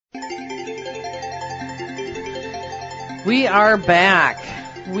We are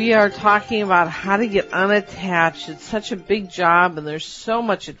back. We are talking about how to get unattached. It's such a big job, and there's so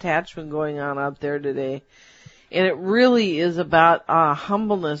much attachment going on out there today. And it really is about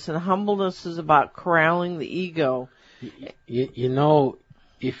humbleness, and humbleness is about corralling the ego. You know,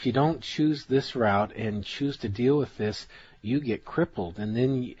 if you don't choose this route and choose to deal with this, you get crippled, and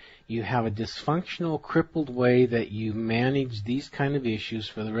then you have a dysfunctional, crippled way that you manage these kind of issues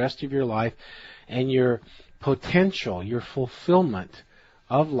for the rest of your life, and your potential, your fulfillment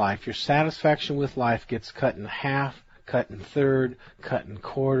of life, your satisfaction with life gets cut in half, cut in third, cut in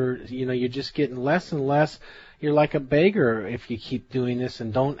quarter. You know, you're just getting less and less. You're like a beggar if you keep doing this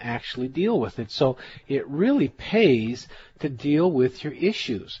and don't actually deal with it. So it really pays to deal with your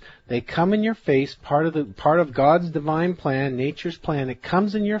issues. They come in your face, part of God's divine plan, nature's plan. It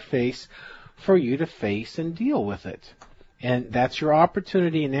comes in your face for you to face and deal with it. And that's your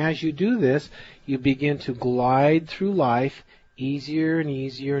opportunity. And as you do this, you begin to glide through life easier and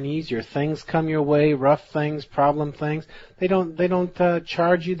easier and easier. Things come your way, rough things, problem things. They don't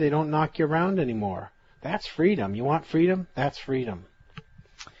charge you. They don't knock you around anymore. That's freedom. You want freedom? That's freedom.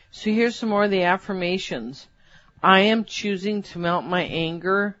 So here's some more of the affirmations. I am choosing to melt my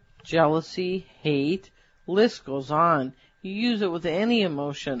anger, jealousy, hate. List goes on. You use it with any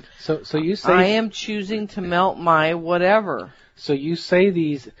emotion. So you say I am choosing to melt my whatever. So you say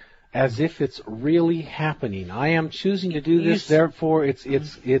these as if it's really happening. I am choosing to do this, therefore it's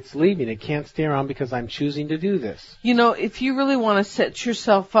leaving. It can't stay around because I'm choosing to do this. You know, if you really want to set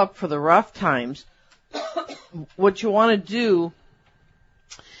yourself up for the rough times, what you want to do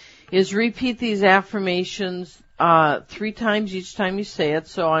is repeat these affirmations 3 times each time you say it.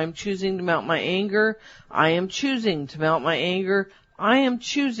 So I'm choosing to melt my anger. I am choosing to melt my anger. I am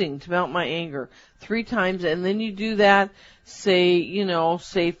choosing to melt my anger. 3 times, and then you do that,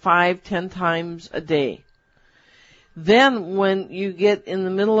 say 5, 10 times a day. Then when you get in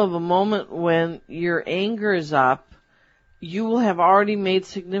the middle of a moment when your anger is up, you will have already made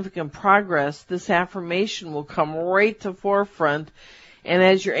significant progress. This affirmation will come right to forefront. And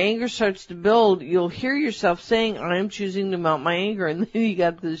as your anger starts to build, you'll hear yourself saying, I am choosing to melt my anger. And then you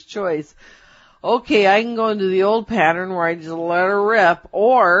got this choice. Okay, I can go into the old pattern where I just let her rip,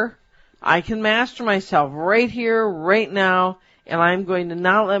 or I can master myself right here, right now, and I'm going to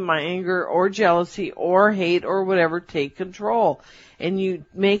not let my anger or jealousy or hate or whatever take control. And you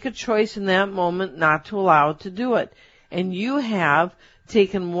make a choice in that moment not to allow it to do it. And you have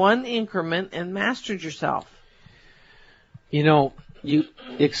taken one increment and mastered yourself. You know, you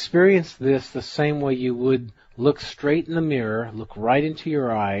experience this the same way you would look straight in the mirror, look right into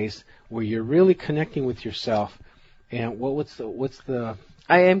your eyes, where you're really connecting with yourself. And what's the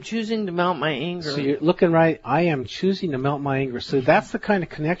I am choosing to melt my anger. So you're looking right, I am choosing to melt my anger. So that's the kind of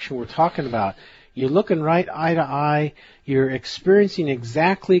connection we're talking about. You're looking right eye to eye. You're experiencing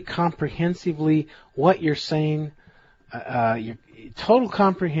exactly, comprehensively what you're saying. Your total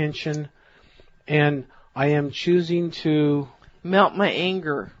comprehension. And I am choosing to melt my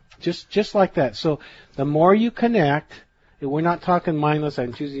anger. Just like that. So the more you connect, we're not talking mindless.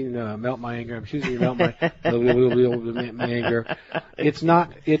 I'm choosing to melt my anger. I'm choosing to melt my anger. It's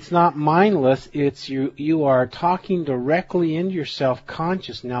not mindless. It's you are talking directly into your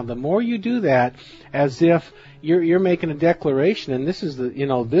self-conscious. Now, the more you do that, as if you're making a declaration, and this is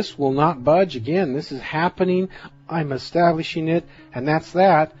this will not budge again. This is happening. I'm establishing it, and that's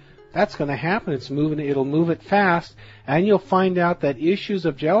that. That's going to happen. It's moving. It'll move it fast, and you'll find out that issues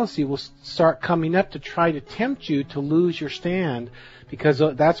of jealousy will start coming up to try to tempt you to lose your stand, because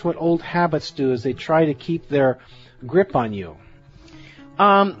that's what old habits do, is they try to keep their grip on you.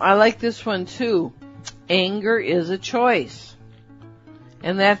 I like this one too. Anger is a choice,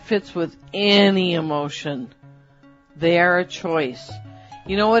 and that fits with any emotion. They are a choice.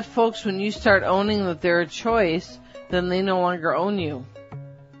 You know what, folks? When you start owning that they're a choice, then they no longer own you.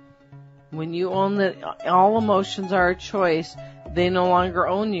 When you own that all emotions are a choice, they no longer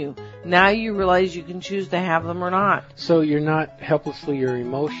own you. Now you realize you can choose to have them or not. So you're not helplessly your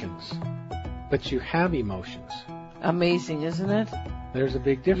emotions, but you have emotions. Amazing, isn't it? There's a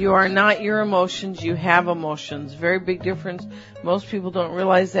big difference. You are not your emotions, you have emotions. Very big difference. Most people don't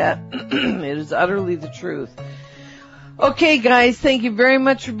realize that. It is utterly the truth. Okay, guys, thank you very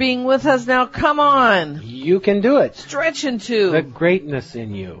much for being with us. Now, come on. You can do it. Stretch into the greatness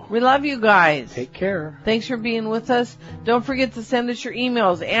in you. We love you guys. Take care. Thanks for being with us. Don't forget to send us your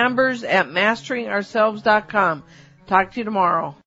emails, ambers@masteringourselves.com. Talk to you tomorrow.